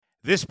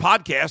This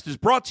podcast is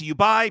brought to you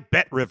by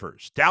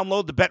BetRivers.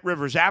 Download the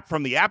BetRivers app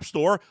from the App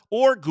Store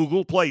or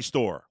Google Play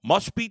Store.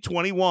 Must be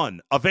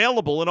 21.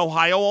 Available in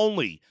Ohio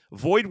only.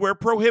 Void where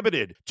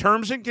prohibited.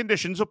 Terms and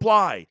conditions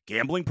apply.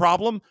 Gambling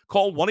problem?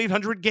 Call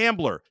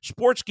 1-800-GAMBLER.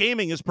 Sports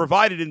gaming is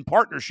provided in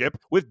partnership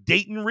with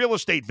Dayton Real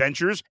Estate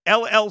Ventures,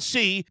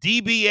 LLC,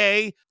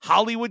 DBA,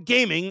 Hollywood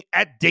Gaming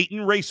at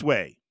Dayton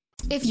Raceway.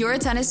 If you're a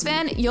tennis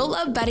fan, you'll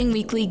love Betting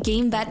Weekly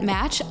Game Bet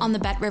Match on the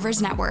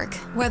BetRivers Network.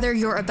 Whether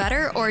you're a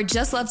bettor or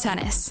just love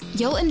tennis,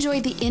 you'll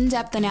enjoy the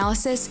in-depth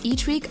analysis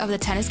each week of the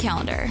tennis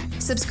calendar.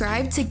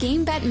 Subscribe to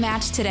Game Bet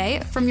Match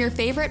today from your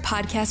favorite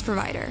podcast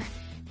provider.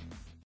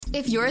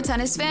 If you're a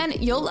tennis fan,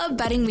 you'll love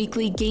Betting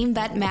Weekly Game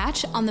Bet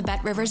Match on the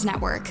BetRivers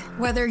Network.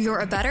 Whether you're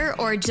a bettor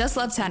or just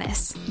love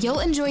tennis, you'll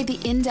enjoy the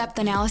in-depth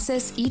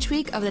analysis each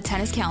week of the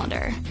tennis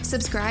calendar.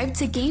 Subscribe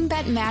to Game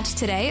Bet Match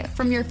today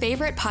from your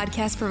favorite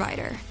podcast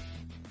provider.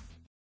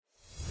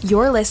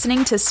 You're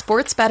listening to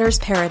Sports Bettors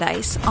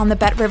Paradise on the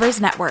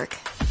BetRivers Network.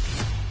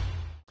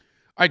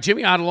 All right,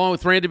 Jimmy Ott along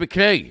with Randy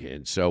McKay.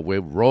 And so we're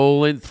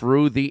rolling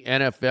through the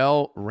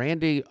NFL.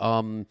 Randy,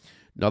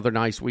 another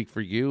nice week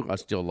for you.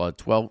 Still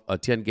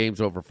 10 games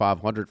over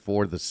 500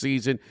 for the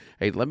season.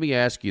 Hey, let me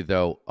ask you,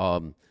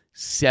 though,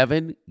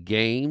 7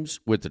 games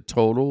with the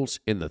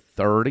totals in the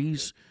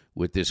 30s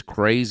with this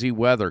crazy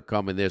weather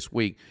coming this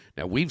week.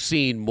 Now, we've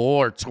seen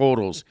more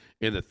totals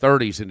in the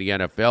 30s in the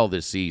NFL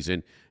this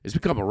season. It's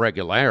become a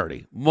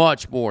regularity,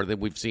 much more than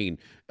we've seen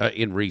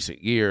in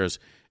recent years.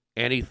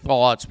 Any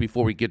thoughts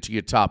before we get to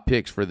your top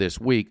picks for this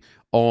week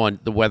on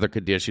the weather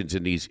conditions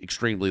in these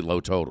extremely low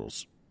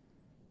totals?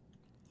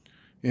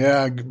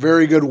 Yeah,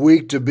 very good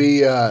week to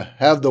be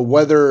have the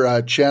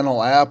Weather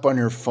Channel app on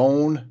your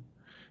phone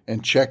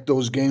and check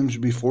those games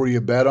before you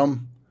bet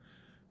them.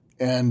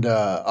 And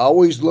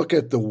always look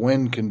at the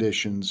wind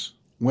conditions.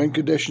 Wind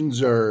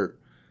conditions are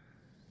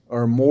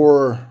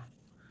more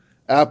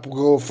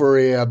applicable for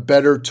a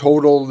better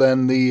total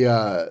than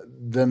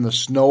the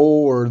snow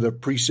or the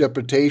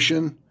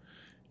precipitation.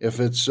 If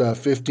it's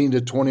 15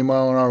 to 20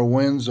 mile an hour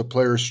winds, the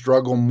players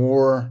struggle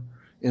more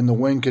in the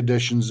wind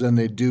conditions than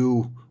they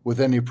do with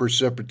any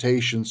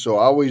precipitation. So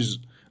always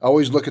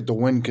look at the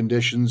wind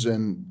conditions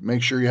and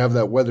make sure you have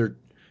that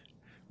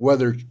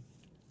weather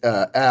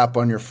app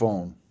on your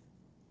phone.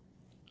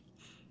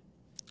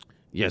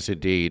 Yes,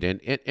 indeed.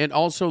 And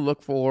also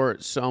look for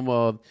some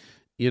of,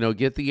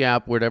 get the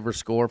app, whatever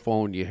score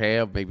phone you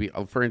have. Maybe,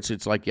 for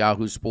instance, like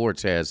Yahoo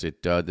Sports has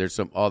it. There's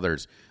some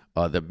others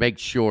that make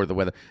sure the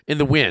weather. And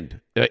the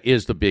wind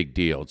is the big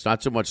deal. It's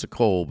not so much the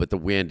cold, but the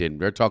wind. And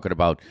we're talking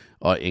about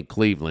in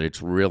Cleveland.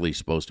 It's really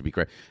supposed to be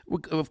great.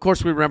 Of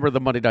course, we remember the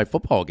Monday Night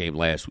Football game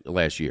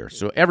last year.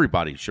 So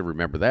everybody should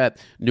remember that.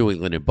 New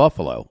England and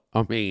Buffalo.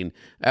 I mean,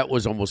 that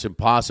was almost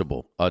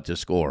impossible to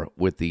score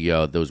with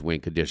those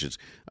wind conditions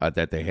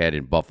that they had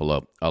in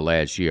Buffalo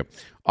last year.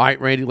 All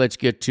right, Randy, let's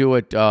get to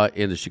it.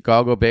 In the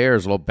Chicago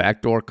Bears, a little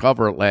backdoor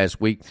cover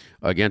last week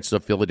against the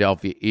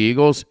Philadelphia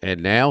Eagles.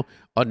 And now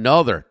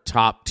another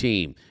top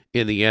team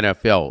in the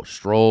NFL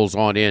strolls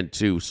on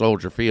into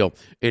Soldier Field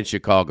in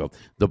Chicago.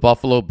 The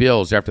Buffalo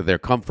Bills, after their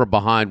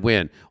come-from-behind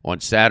win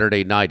on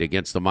Saturday night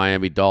against the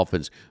Miami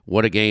Dolphins.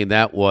 What a game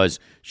that was.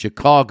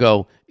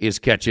 Chicago is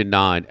catching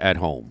 9 at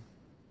home.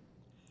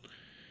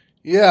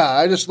 Yeah,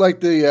 I just like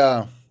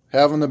the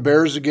having the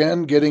Bears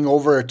again, getting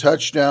over a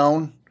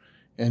touchdown.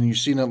 And you've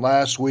seen it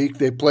last week.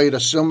 They played a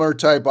similar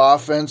type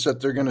offense that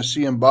they're going to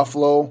see in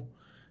Buffalo,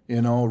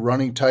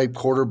 running type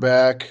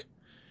quarterback.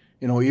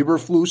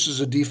 Eberflus is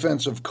a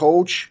defensive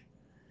coach.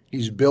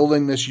 He's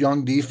building this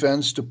young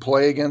defense to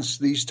play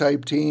against these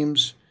type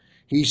teams.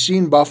 He's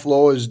seen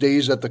Buffalo his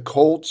days at the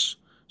Colts,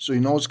 so he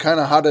knows kind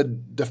of how to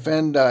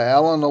defend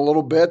Allen a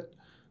little bit.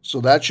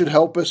 So that should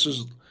help us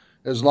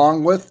as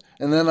long with.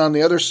 And then on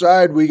the other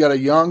side, we got a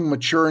young,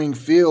 maturing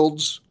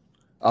Fields,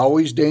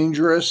 always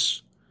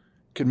dangerous,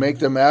 can make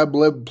them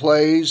ad-lib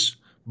plays.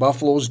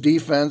 Buffalo's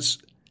defense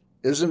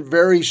isn't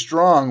very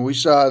strong. We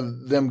saw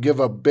them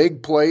give up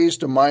big plays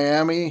to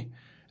Miami,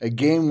 a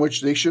game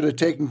which they should have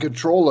taken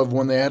control of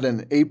when they had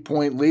an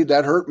 8-point lead.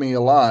 That hurt me a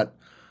lot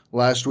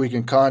last week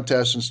in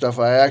contests and stuff.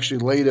 I actually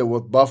laid it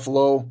with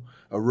Buffalo,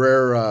 a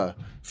rare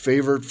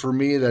favorite for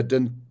me that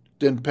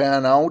didn't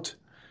pan out.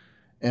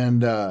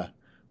 And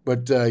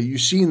but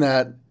you've seen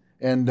that,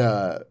 and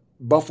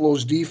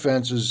Buffalo's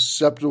defense is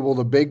susceptible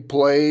to big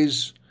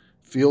plays.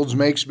 Fields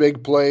makes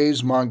big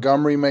plays.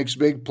 Montgomery makes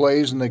big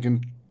plays, and they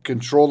can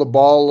control the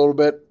ball a little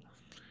bit.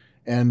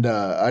 And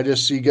I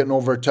just see getting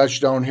over a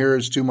touchdown here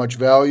is too much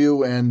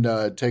value,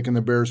 and taking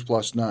the Bears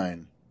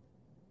 +9.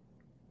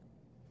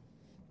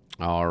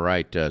 All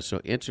right. So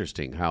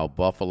interesting how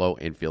Buffalo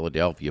and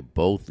Philadelphia,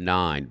 both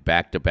 9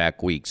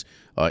 back-to-back weeks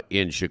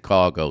in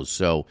Chicago.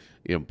 So,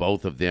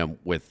 both of them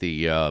with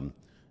the,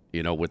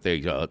 with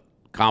a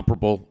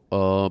comparable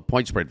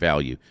point spread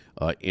value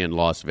in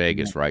Las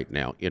Vegas right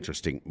now.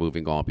 Interesting,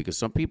 moving on, because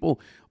some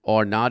people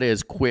are not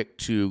as quick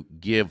to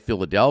give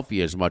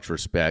Philadelphia as much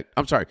respect.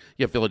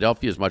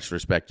 Philadelphia as much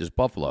respect as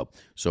Buffalo.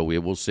 So we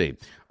will see.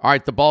 All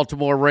right, the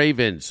Baltimore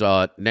Ravens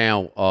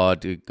now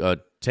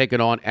taking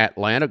on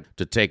Atlanta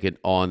to take it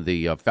on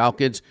the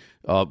Falcons.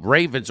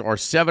 Ravens are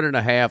 7.5,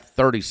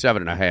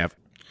 37.5.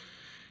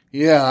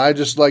 Yeah, I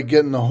just like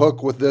getting the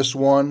hook with this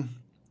one.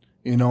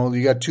 You know,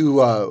 you got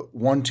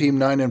one team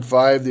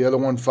 9-5, the other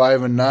one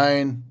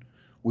 5-9.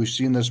 We've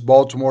seen this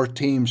Baltimore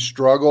team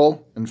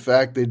struggle. In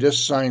fact, they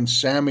just signed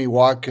Sammy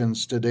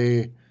Watkins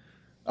today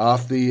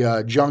off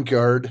the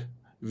junkyard,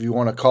 if you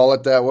want to call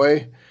it that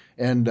way.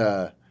 And,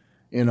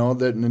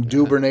 that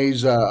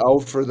Duvernay's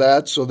out for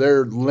that. So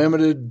they're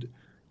limited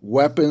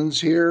weapons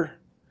here.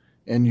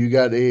 And you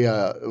got a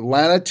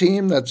Atlanta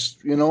team that's,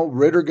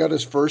 Ritter got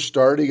his first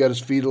start. He got his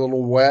feet a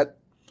little wet.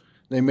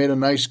 They made a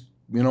nice,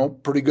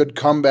 pretty good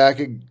comeback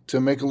to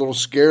make a little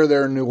scare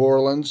there in New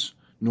Orleans.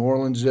 New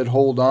Orleans did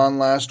hold on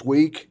last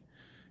week.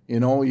 You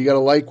got to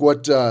like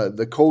what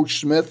the coach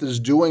Smith is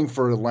doing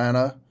for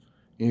Atlanta.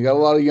 You got a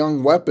lot of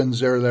young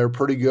weapons there that are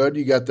pretty good.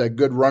 You got that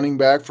good running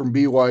back from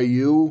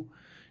BYU.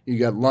 You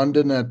got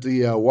London at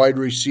the wide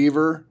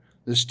receiver.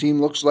 This team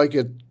looks like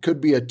it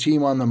could be a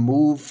team on the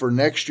move for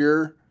next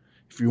year.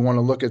 If you want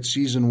to look at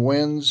season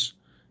wins,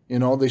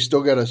 they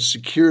still got to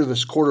secure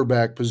this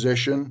quarterback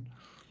position.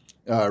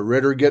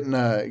 Ritter getting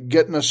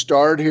a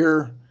start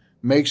here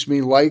makes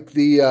me like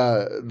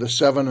the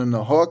 7 and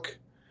the hook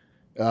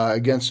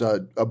against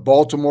a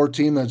Baltimore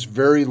team that's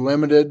very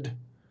limited.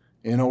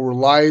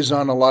 Relies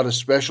on a lot of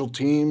special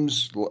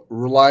teams,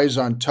 relies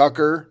on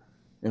Tucker.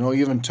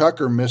 Even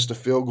Tucker missed a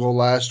field goal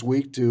last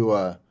week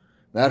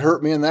that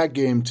hurt me in that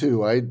game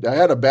too. I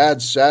had a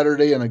bad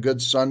Saturday and a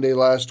good Sunday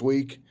last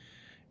week,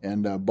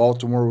 and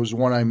Baltimore was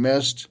one I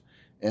missed.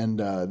 And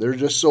they're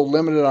just so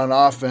limited on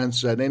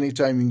offense that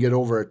anytime you can get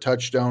over a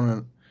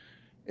touchdown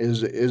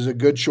is a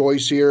good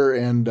choice here.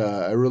 And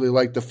I really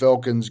like the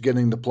Falcons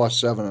getting the plus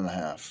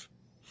 7.5.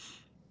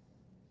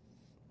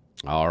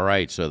 All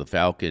right, so the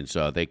Falcons,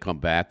 they come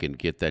back and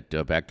get that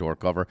backdoor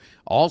cover.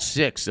 All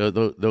six of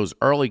those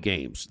early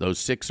games, those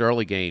 6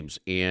 early games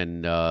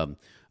in the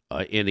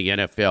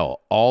NFL,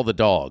 all the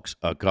dogs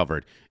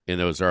covered in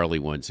those early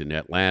ones in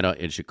Atlanta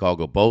and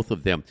Chicago, both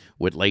of them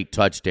with late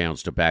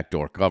touchdowns to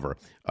backdoor cover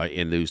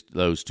in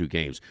those 2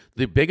 games.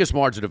 The biggest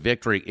margin of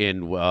victory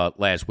in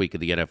last week of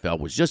the NFL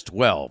was just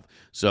 12.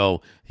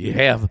 So you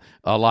have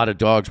a lot of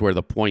dogs where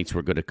the points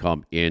were going to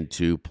come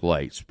into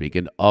play.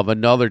 Speaking of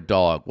another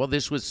dog, well,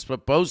 this was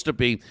supposed to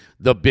be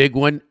the big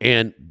one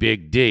and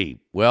Big D.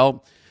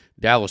 Well,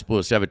 Dallas blew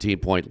a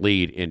 17-point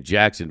lead in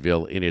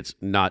Jacksonville, and it's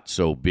not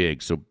so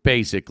big. So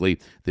basically,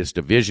 this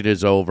division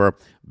is over.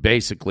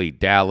 Basically,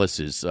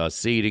 Dallas's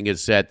seeding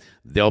is set.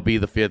 They'll be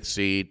the 5th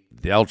seed.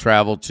 They'll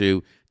travel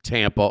to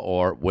Tampa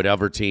or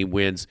whatever team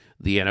wins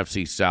the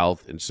NFC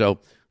South. And so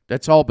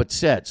that's all but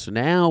set. So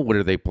now what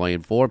are they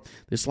playing for?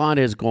 This line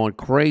has gone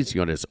crazy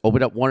on this.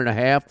 Opened up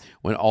 1.5,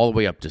 went all the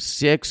way up to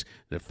 6,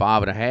 then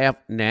 5.5.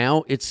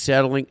 Now it's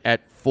settling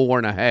at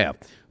 4.5.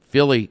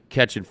 Philly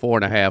catching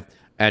 4.5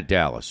 at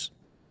Dallas.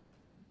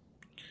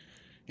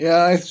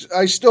 Yeah,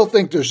 I still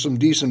think there's some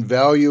decent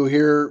value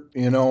here.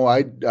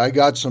 I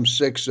got some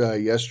 6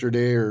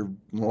 yesterday or in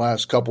the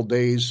last couple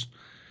days.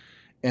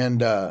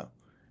 And, I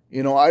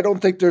don't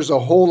think there's a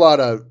whole lot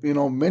of,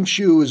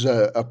 Minshew is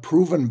a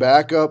proven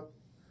backup.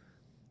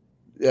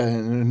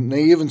 And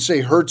they even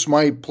say Hurts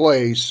might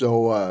play.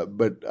 So,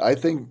 but I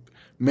think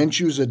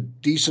Minshew's a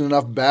decent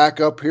enough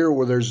backup here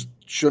where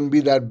shouldn't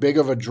be that big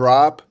of a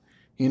drop.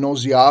 He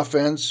knows the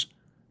offense.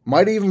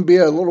 Might even be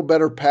a little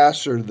better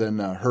passer than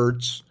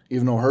Hurts,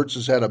 even though Hurts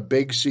has had a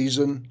big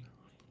season.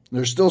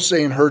 They're still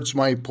saying Hurts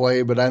might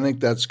play, but I think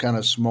that's kind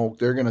of smoke.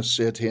 They're going to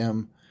sit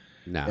him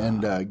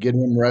and get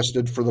him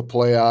rested for the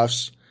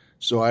playoffs.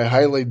 So I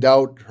highly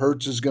doubt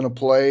Hurts is going to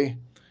play.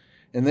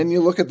 And then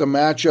you look at the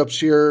matchups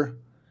here.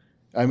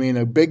 I mean,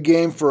 a big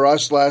game for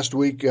us last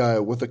week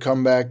with a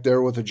comeback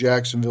there with the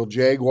Jacksonville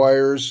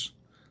Jaguars.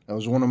 That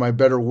was one of my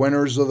better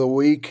winners of the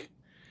week.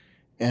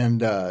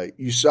 And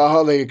you saw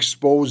how they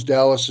exposed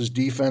Dallas's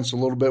defense a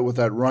little bit with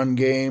that run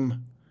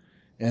game.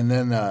 And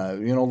then,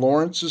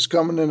 Lawrence is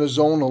coming in his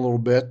own a little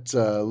bit,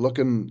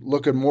 looking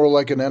more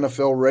like an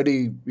NFL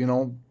ready,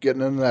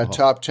 getting into that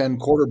top 10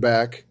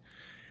 quarterback.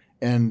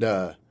 And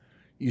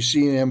you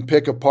see him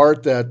pick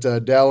apart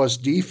that Dallas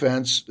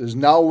defense is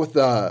now with,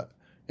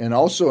 and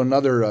also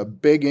another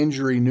big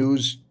injury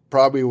news,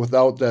 probably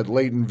without that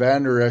Leighton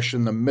Vander Esch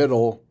in the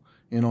middle.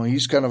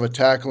 He's kind of a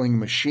tackling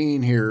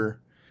machine here.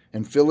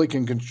 And Philly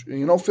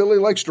Philly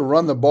likes to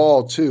run the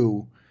ball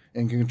too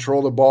and can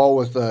control the ball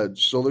with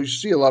so you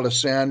see a lot of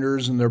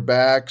Sanders and their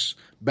backs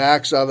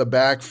out of the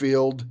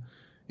backfield,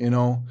 And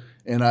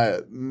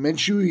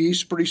Minshew,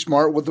 he's pretty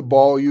smart with the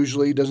ball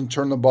usually. He doesn't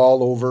turn the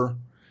ball over.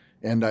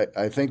 And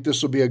I think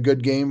this will be a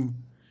good game.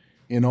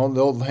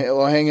 They'll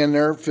hang in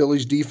there.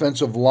 Philly's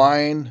defensive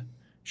line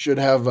should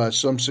have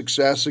some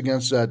success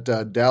against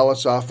that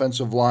Dallas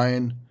offensive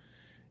line.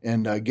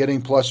 And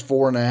getting plus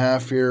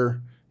 4.5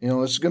 here.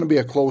 It's going to be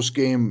a close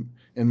game,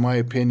 in my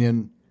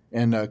opinion,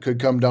 and could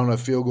come down to a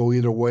field goal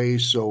either way.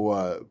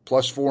 So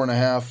plus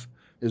 4.5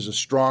 is a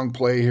strong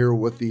play here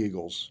with the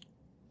Eagles.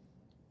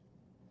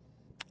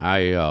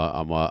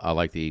 I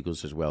like the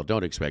Eagles as well.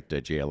 Don't expect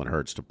Jalen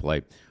Hurts to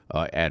play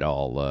at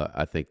all.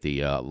 I think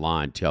the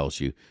line tells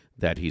you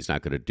that he's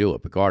not going to do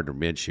it. But Gardner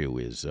Minshew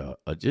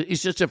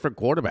he's just a different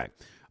quarterback.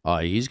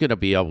 He's going to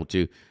be able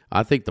to.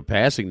 I think the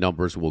passing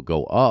numbers will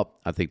go up.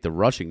 I think the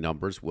rushing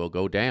numbers will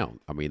go down.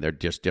 I mean, they're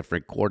just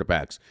different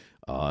quarterbacks.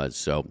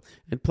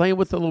 And playing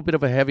with a little bit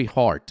of a heavy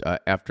heart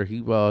after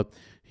he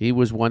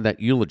was one that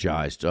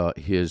eulogized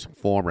his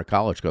former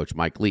college coach,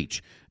 Mike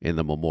Leach, in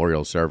the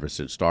memorial service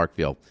in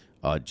Starkville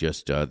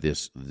just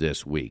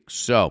this week.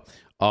 So,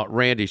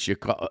 Randy,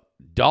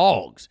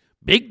 dogs,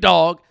 big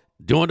dog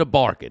doing the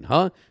barking,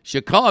 huh?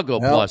 Chicago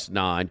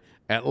 +9,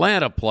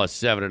 Atlanta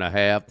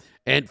 +7.5,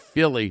 and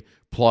Philly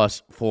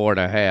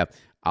 +4.5.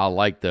 I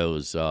like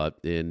those. I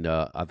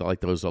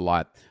like those a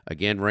lot.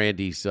 Again,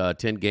 Randy's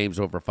 10 games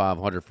over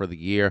 500 for the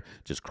year,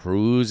 just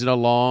cruising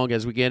along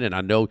as we get. And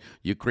I know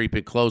you're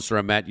creeping closer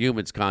on Matt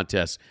Human's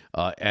contest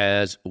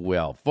as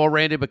well. For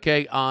Randy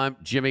McKay, I'm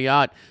Jimmy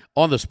Ott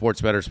on the Sports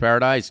Bettors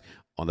Paradise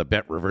on the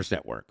Bet Rivers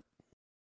Network.